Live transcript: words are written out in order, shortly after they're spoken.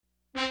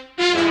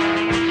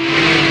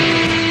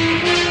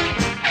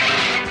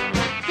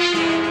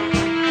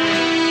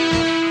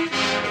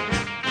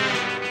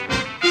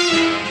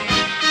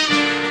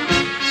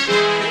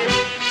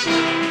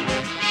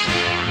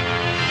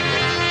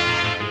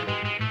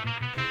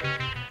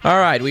All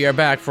right, we are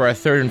back for our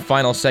third and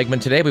final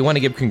segment today. We want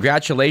to give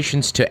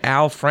congratulations to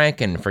Al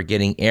Franken for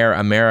getting Air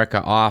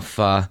America off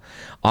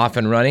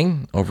and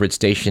running over at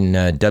station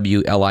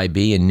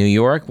WLIB in New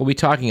York. We'll be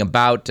talking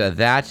about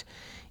that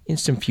in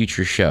some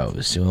future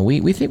shows.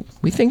 We think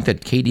that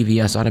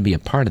KDVS ought to be a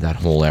part of that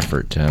whole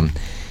effort.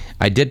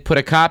 I did put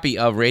a copy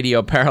of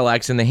Radio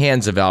Parallax in the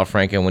hands of Al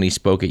Franken when he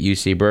spoke at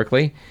UC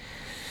Berkeley.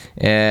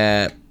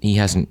 He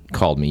hasn't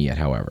called me yet,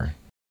 however.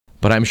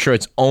 But I'm sure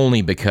it's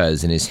only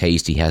because in his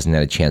haste he hasn't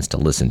had a chance to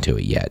listen to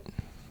it yet.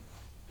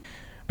 All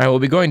right, we'll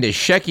be going to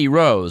Shecky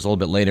Rose a little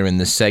bit later in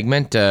this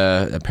segment.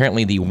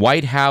 Apparently the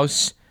White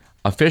House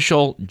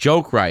official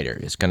joke writer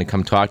is going to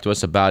come talk to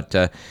us about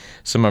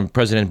some of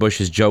President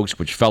Bush's jokes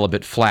which fell a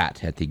bit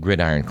flat at the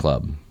Gridiron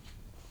Club.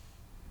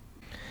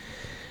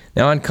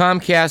 Now on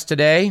Comcast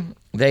today,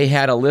 they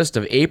had a list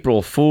of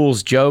April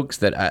Fool's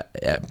jokes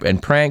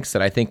and pranks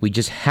that I think we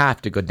just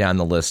have to go down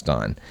the list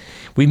on.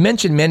 We've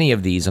mentioned many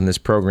of these on this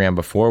program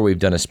before. We've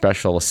done a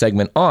special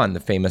segment on the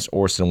famous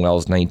Orson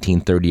Welles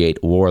 1938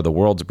 War of the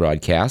Worlds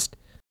broadcast.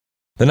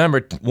 The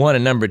number one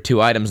and number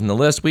two items in the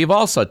list we've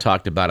also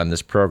talked about on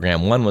this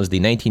program. One was the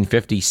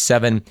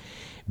 1957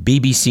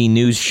 BBC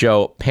News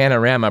show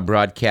Panorama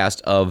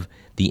broadcast of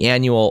the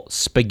annual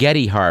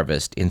spaghetti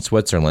harvest in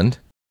Switzerland.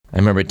 I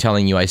remember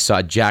telling you I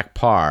saw Jack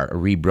Parr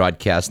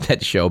rebroadcast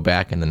that show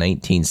back in the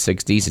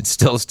 1960s. It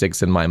still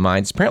sticks in my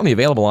mind. It's apparently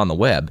available on the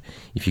web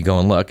if you go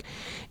and look.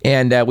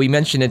 And we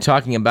mentioned in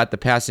talking about the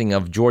passing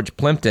of George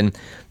Plimpton,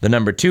 the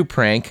number two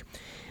prank,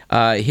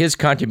 his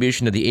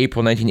contribution to the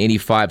April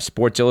 1985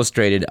 Sports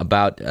Illustrated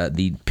about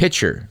the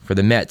pitcher for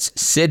the Mets,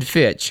 Sid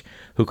Fitch,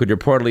 who could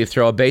reportedly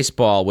throw a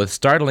baseball with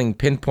startling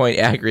pinpoint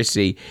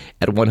accuracy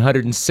at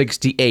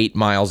 168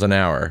 miles an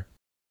hour.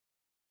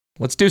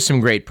 Let's do some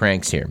great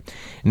pranks here.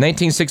 In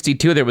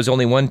 1962, there was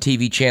only one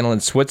TV channel in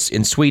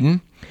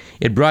Sweden.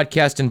 It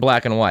broadcast in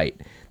black and white.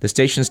 The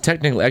station's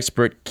technical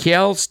expert,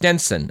 Kjell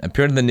Stenson,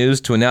 appeared in the news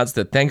to announce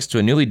that thanks to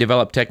a newly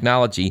developed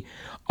technology,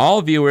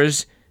 all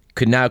viewers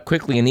could now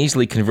quickly and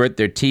easily convert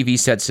their TV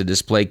sets to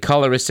display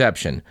color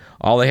reception.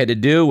 All they had to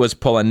do was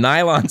pull a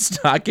nylon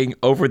stocking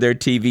over their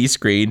TV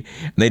screen,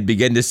 and they'd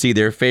begin to see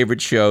their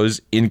favorite shows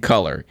in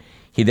color.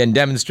 He then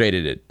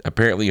demonstrated it.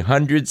 Apparently,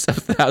 hundreds of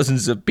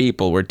thousands of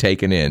people were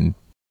taken in.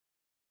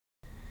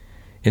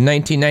 In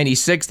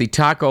 1996, the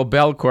Taco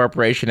Bell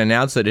Corporation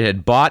announced that it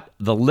had bought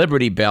the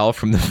Liberty Bell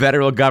from the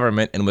federal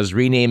government and was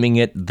renaming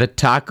it the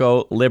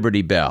Taco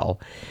Liberty Bell.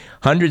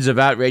 Hundreds of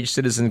outraged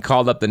citizens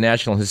called up the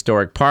National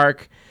Historic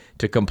Park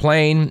to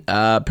complain.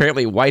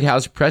 Apparently, White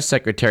House Press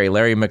Secretary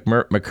Larry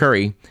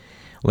McCurry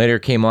later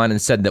came on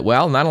and said that,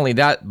 well, not only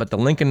that, but the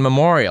Lincoln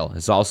Memorial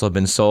has also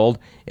been sold.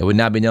 It would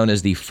now be known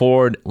as the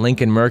Ford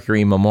Lincoln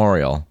Mercury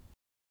Memorial.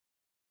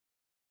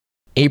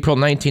 April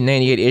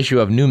 1998 issue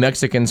of New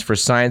Mexicans for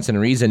Science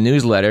and Reason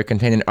newsletter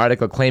contained an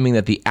article claiming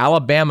that the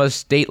Alabama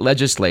state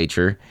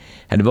legislature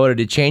had voted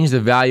to change the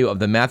value of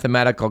the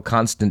mathematical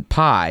constant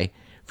pi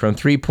from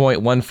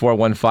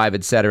 3.1415,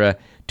 etc.,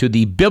 to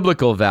the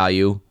biblical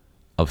value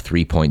of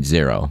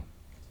 3.0.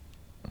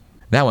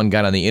 That one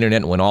got on the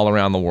internet and went all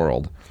around the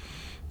world.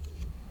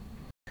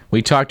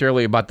 We talked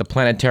earlier about the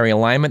planetary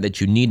alignment that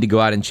you need to go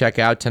out and check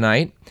out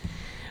tonight.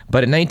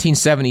 But in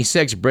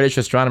 1976, British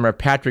astronomer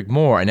Patrick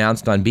Moore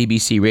announced on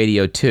BBC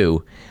Radio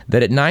 2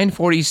 that at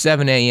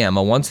 9:47 a.m.,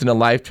 a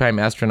once-in-a-lifetime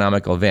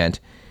astronomical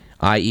event,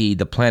 i.e.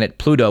 the planet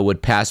Pluto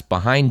would pass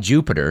behind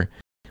Jupiter,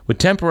 would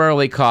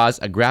temporarily cause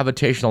a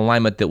gravitational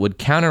alignment that would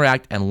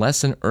counteract and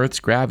lessen Earth's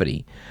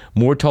gravity.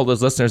 Moore told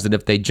his listeners that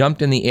if they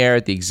jumped in the air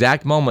at the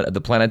exact moment of the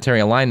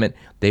planetary alignment,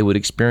 they would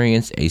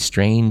experience a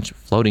strange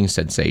floating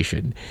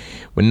sensation.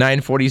 When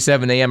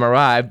 9:47 a.m.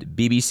 arrived,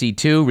 BBC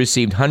Two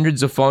received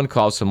hundreds of phone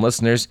calls from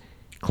listeners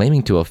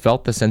claiming to have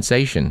felt the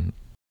sensation.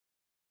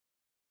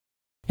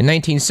 In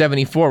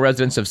 1974,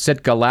 residents of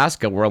Sitka,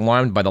 Alaska were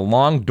alarmed by the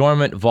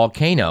long-dormant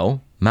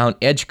volcano, Mount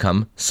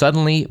Edgecumbe,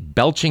 suddenly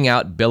belching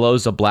out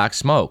billows of black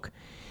smoke.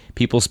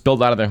 People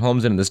spilled out of their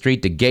homes into the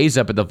street to gaze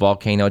up at the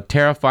volcano,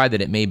 terrified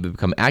that it may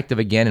become active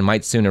again and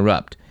might soon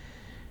erupt.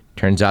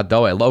 Turns out,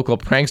 though, a local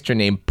prankster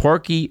named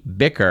Porky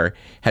Bicker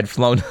had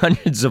flown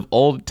hundreds of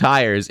old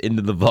tires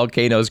into the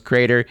volcano's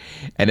crater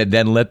and had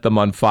then lit them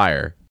on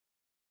fire.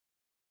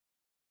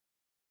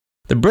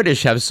 The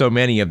British have so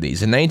many of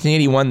these. In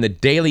 1981, the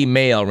Daily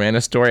Mail ran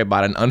a story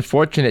about an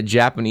unfortunate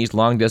Japanese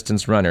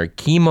long-distance runner,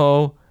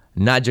 Kimo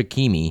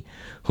Najakimi,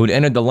 who'd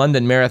entered the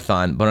London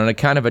Marathon, but on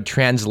account of a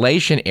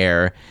translation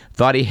error,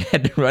 thought he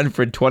had to run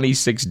for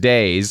 26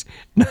 days,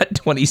 not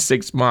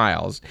 26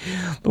 miles.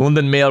 The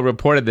London Mail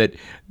reported that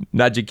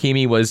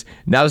Najakimi was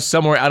now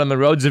somewhere out on the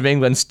roads of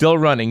England, still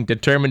running,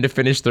 determined to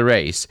finish the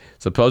race.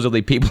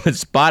 Supposedly, people had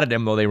spotted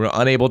him, though they were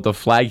unable to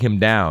flag him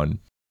down.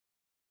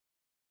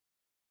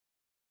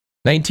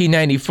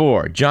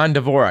 1994, John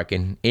Dvorak,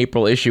 in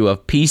April issue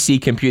of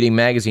PC Computing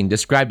magazine,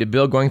 described a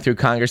bill going through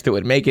Congress that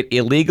would make it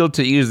illegal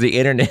to use the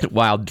internet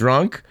while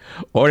drunk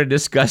or to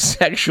discuss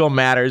sexual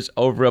matters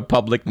over a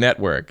public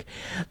network.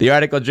 The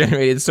article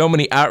generated so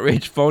many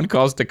outraged phone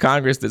calls to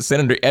Congress that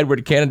Senator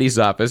Edward Kennedy's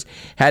office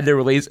had to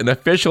release an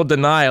official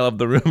denial of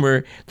the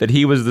rumor that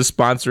he was the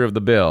sponsor of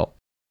the bill.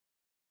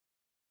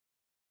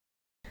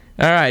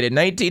 All right, in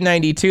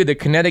 1992, the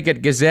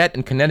Connecticut Gazette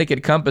and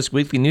Connecticut Compass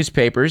weekly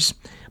newspapers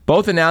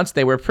both announced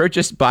they were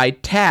purchased by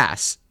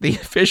TASS, the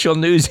official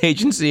news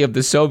agency of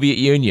the Soviet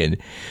Union.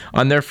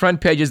 On their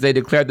front pages, they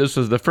declared this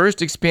was the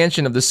first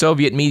expansion of the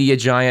Soviet media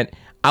giant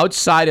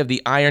outside of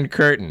the Iron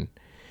Curtain,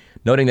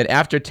 noting that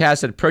after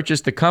TASS had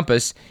purchased the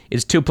Compass,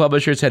 its two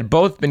publishers had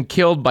both been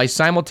killed by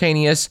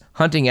simultaneous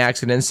hunting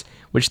accidents,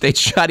 which they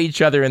shot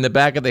each other in the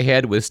back of the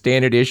head with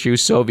standard-issue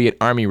Soviet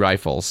Army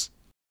rifles.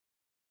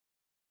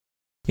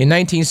 In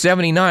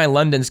 1979,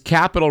 London's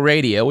Capital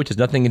Radio, which has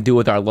nothing to do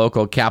with our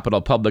local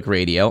Capital Public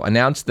Radio,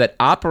 announced that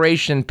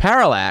Operation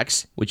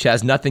Parallax, which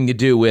has nothing to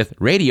do with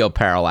Radio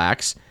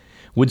Parallax,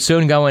 would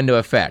soon go into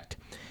effect.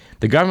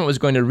 The government was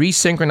going to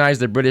resynchronize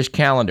the British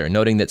calendar,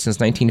 noting that since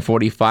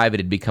 1945 it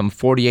had become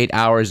 48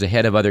 hours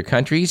ahead of other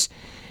countries,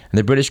 and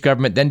the British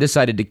government then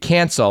decided to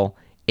cancel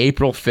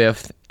April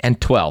 5th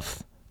and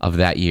 12th of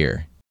that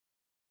year.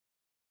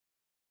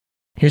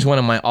 Here's one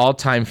of my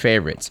all-time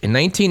favorites. In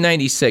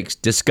 1996,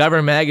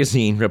 Discover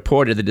magazine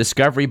reported the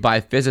discovery by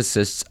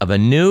physicists of a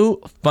new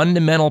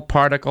fundamental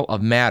particle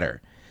of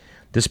matter.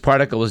 This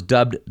particle was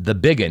dubbed the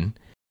Big 'Un,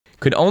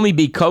 could only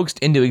be coaxed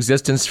into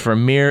existence for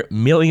mere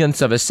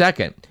millionths of a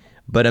second.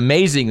 But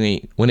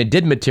amazingly, when it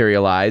did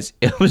materialize,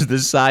 it was the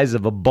size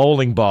of a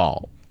bowling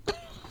ball.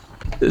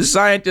 The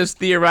scientists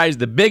theorized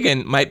the Big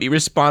 'Un might be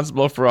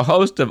responsible for a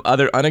host of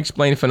other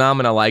unexplained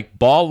phenomena like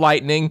ball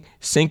lightning,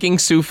 sinking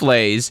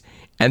soufflés,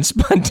 and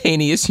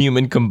spontaneous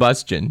human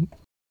combustion.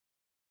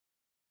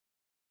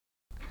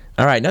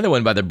 All right, another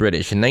one by the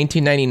British. In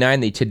 1999,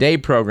 the Today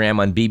program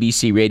on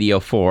BBC Radio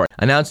 4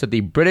 announced that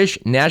the British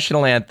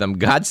national anthem,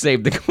 God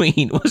Save the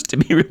Queen, was to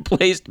be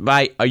replaced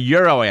by a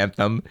Euro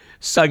anthem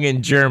sung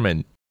in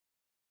German.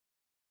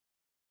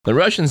 The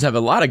Russians have a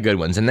lot of good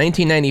ones. In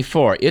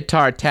 1994,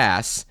 Itar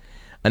Tass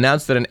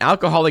announced that an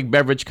alcoholic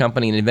beverage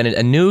company invented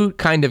a new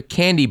kind of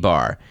candy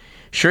bar,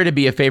 sure to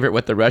be a favorite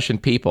with the Russian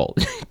people.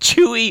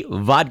 Chewy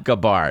vodka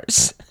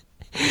bars.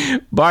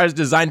 Bars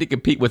designed to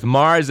compete with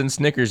Mars and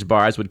Snickers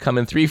bars would come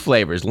in 3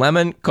 flavors: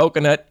 lemon,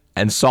 coconut,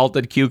 and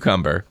salted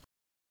cucumber.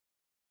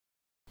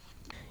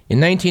 In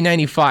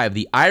 1995,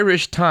 the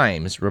Irish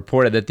Times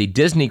reported that the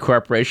Disney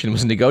Corporation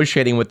was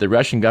negotiating with the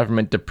Russian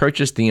government to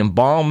purchase the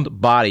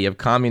embalmed body of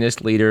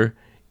communist leader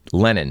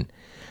Lenin.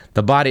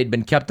 The body had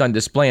been kept on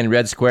display in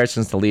Red Square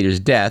since the leader's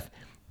death.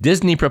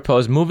 Disney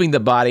proposed moving the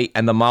body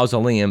and the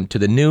mausoleum to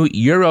the new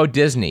Euro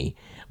Disney,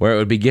 where it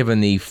would be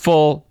given the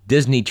full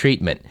Disney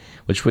treatment,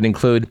 which would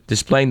include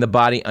displaying the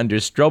body under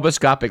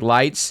stroboscopic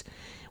lights,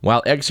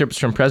 while excerpts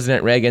from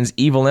President Reagan's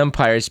Evil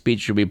Empire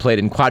speech would be played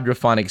in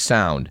quadraphonic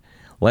sound.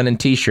 Lenin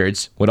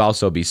t-shirts would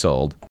also be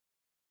sold.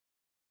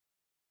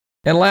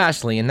 And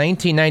lastly, in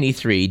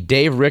 1993,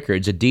 Dave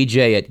Rickards, a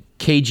DJ at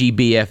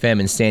KGB-FM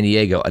in San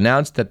Diego,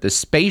 announced that the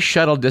Space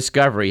Shuttle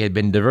Discovery had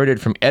been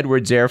diverted from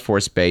Edwards Air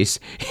Force Base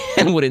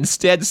and would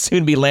instead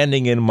soon be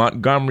landing in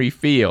Montgomery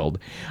Field,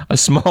 a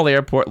small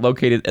airport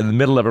located in the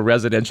middle of a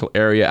residential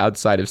area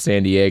outside of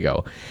San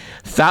Diego.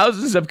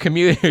 Thousands of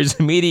commuters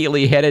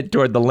immediately headed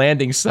toward the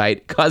landing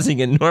site, causing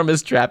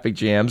enormous traffic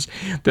jams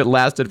that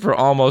lasted for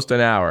almost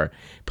an hour.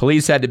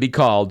 Police had to be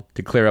called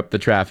to clear up the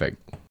traffic.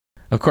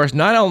 Of course,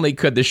 not only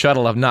could the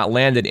shuttle have not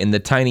landed in the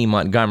tiny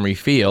Montgomery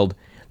Field,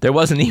 there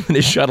wasn't even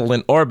a shuttle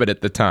in orbit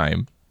at the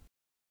time.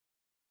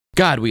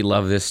 God, we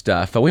love this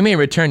stuff. We may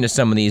return to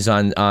some of these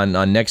on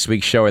next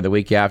week's show or the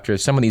week after.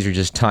 Some of these are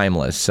just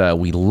timeless.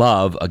 We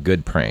love a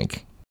good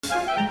prank.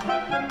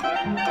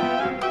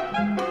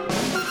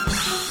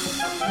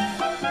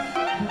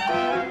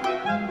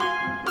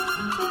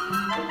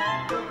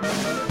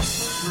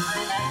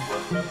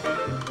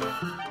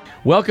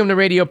 Welcome to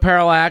Radio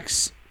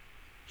Parallax,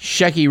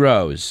 Shecky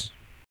Rose.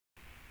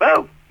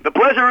 Well, the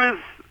pleasure is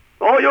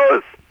all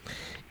yours.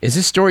 Is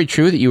this story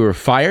true that you were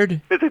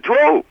fired? Is it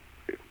true?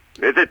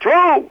 Is it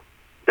true?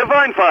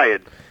 Divine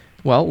fired.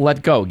 Well,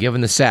 let go.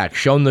 Given the sack.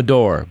 Shown the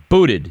door.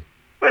 Booted.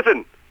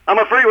 Listen, I'm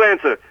a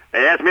freelancer.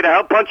 They asked me to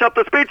help punch up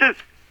the speeches.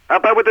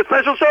 Help out with the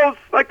special shows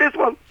like this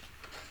one.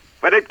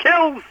 When it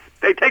kills,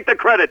 they take the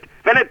credit.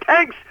 When it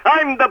tanks,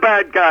 I'm the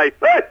bad guy.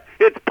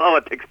 It's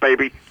politics,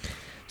 baby.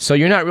 So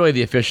you're not really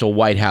the official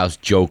White House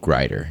joke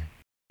writer.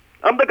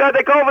 I'm the guy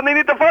they call when they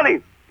need the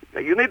funny.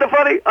 You need the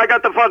funny? I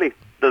got the funny.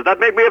 Does that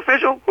make me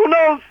official? Who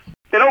knows?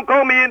 They don't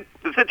call me in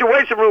the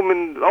Situation Room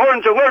and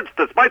Orange Alerts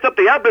to spice up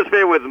the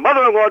atmosphere with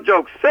mother-in-law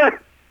jokes.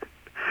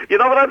 You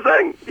know what I'm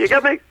saying? You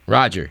get me?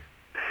 Roger.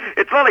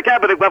 It's not a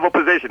cabinet level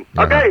position,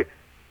 okay?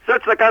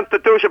 Search the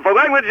Constitution for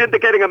language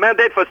indicating a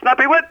mandate for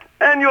snappy wit,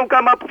 and you'll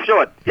come up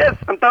short. Yes,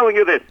 I'm telling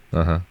you this.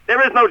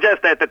 There is no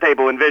jester at the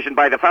table envisioned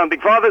by the Founding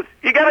Fathers.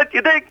 You get it?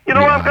 You dig? You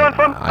know where I'm coming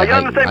from? Are you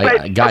on the same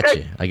page?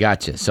 I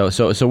got you.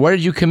 So where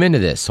did you come into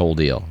this whole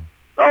deal?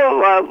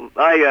 Oh,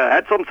 I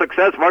had some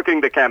success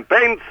working the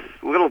campaigns,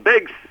 little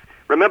digs.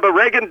 Remember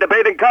Reagan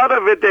debating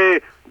Carter with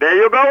the, there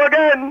you go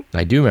again.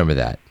 I do remember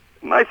that.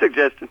 My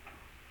suggestion.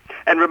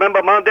 And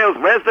remember Mondale's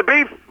Where's the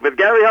Beef with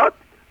Gary Hart?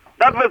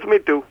 That was me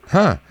too.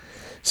 Huh.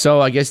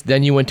 So I guess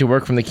then you went to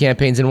work from the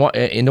campaigns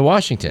into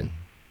Washington.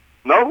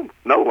 No,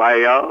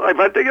 I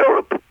went to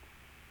Europe.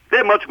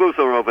 They're much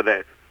looser over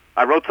there.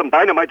 I wrote some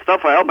dynamite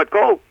stuff for Helmut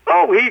Kohl.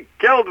 Oh, he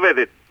killed with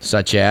it.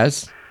 Such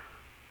as?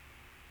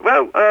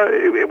 Well,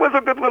 it was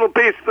a good little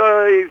piece.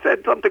 He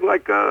said something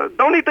like,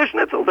 don't eat the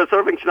schnitzel, they're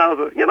serving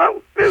schnauzer. You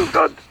know, it was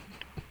good.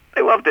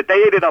 They loved it. They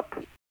ate it up.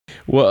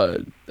 Well,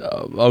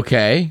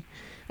 okay.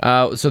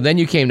 So then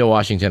you came to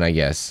Washington, I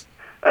guess.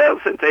 Well,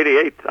 since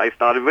 88, I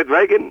started with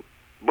Reagan.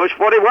 Bush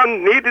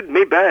 41 needed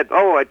me bad.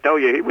 Oh, I tell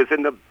you, he was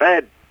in a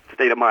bad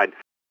state of mind.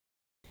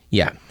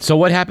 Yeah. So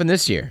what happened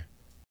this year?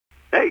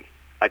 Hey,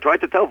 I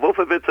tried to tell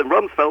Wolfowitz and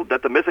Rumsfeld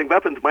that the missing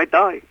weapons might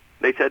die.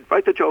 They said,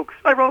 write the jokes.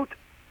 I wrote.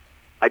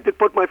 I did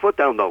put my foot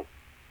down, though,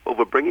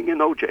 over bringing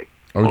in O.J.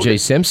 O.J.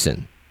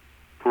 Simpson.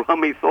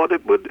 Rummy thought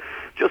it would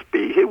just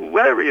be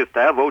hilarious to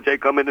have O.J.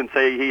 come in and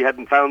say he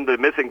hadn't found the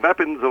missing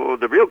weapons or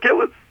the real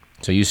killers.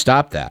 So you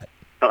stopped that.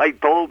 I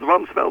told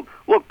Rumsfeld,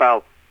 look,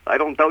 pal, I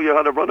don't tell you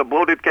how to run a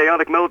bloated,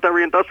 chaotic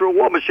military-industrial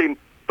war machine.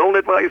 Don't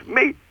advise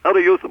me how to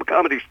use the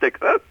comedy stick,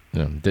 huh?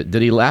 Yeah.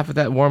 Did he laugh at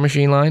that war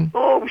machine line?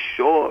 Oh,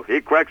 sure. He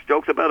cracks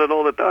jokes about it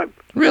all the time.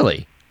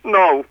 Really?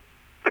 No.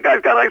 The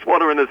guy's got ice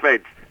water in his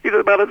veins. He's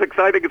about as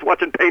exciting as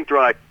watching paint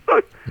dry.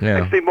 Yeah.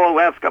 I've seen more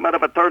laughs come out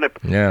of a turnip.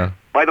 Yeah.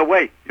 By the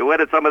way, you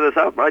edit some of this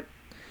out, right?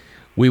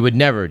 We would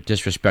never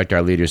disrespect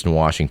our leaders in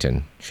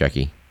Washington,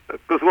 Shecky.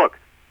 Because look,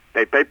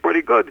 they pay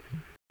pretty good.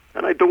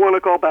 And I do want to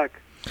call back.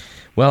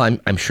 Well,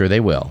 I'm sure they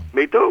will.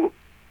 Me too.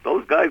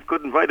 Those guys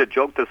couldn't write a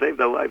joke to save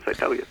their lives, I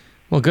tell you.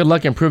 Well, good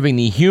luck improving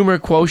the humor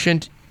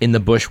quotient in the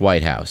Bush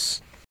White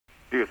House.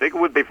 Do you think it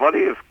would be funny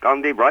if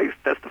Condi Rice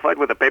testified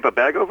with a paper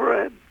bag over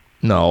her head?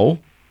 No.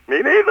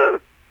 Me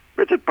neither.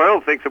 Richard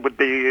Pearl thinks it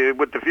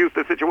would diffuse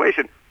the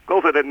situation.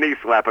 Calls it a knee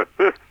slapper.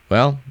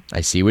 Well,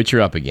 I see what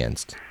you're up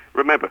against.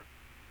 Remember,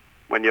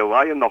 when you're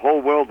lying, the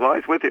whole world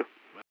lies with you.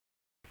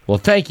 Well,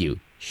 thank you,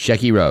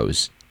 Shecky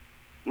Rose.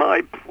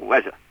 My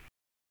pleasure.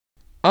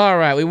 All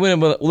right, we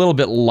went a little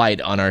bit light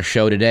on our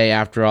show today.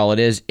 After all, it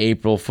is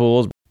April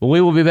Fool's.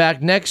 We will be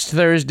back next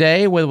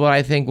Thursday with what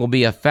I think will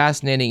be a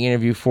fascinating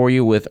interview for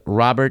you with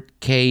Robert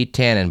K.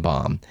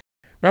 Tannenbaum.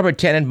 Robert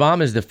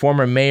Tannenbaum is the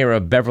former mayor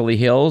of Beverly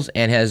Hills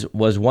and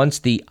was once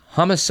the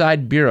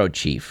Homicide Bureau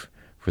Chief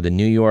for the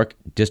New York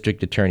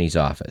District Attorney's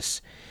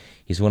Office.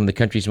 He's one of the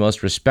country's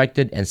most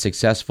respected and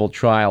successful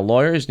trial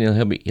lawyers,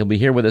 and he'll be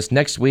here with us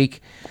next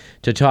week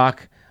to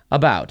talk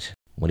about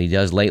what he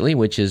does lately,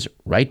 which is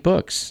write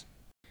books.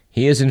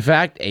 He is, in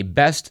fact, a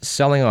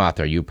best-selling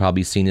author. You've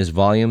probably seen his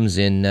volumes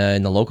in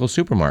the local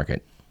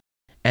supermarket.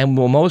 And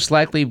will most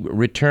likely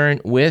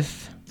return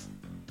with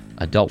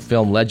adult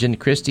film legend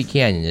Christy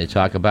Canyon to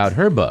talk about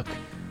her book,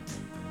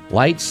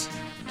 Lights,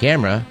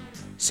 Camera,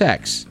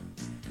 Sex.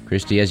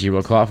 Christy, as you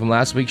recall from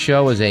last week's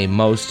show, is a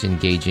most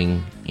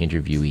engaging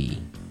interviewee.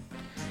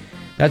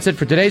 That's it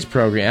for today's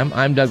program.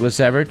 I'm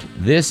Douglas Everett.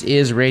 This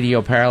is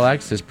Radio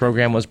Parallax. This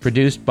program was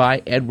produced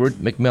by Edward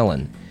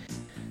McMillan.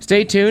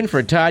 Stay tuned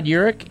for Todd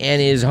Urich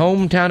and his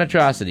Hometown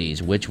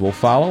Atrocities, which will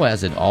follow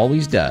as it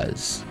always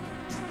does.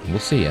 We'll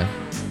see you.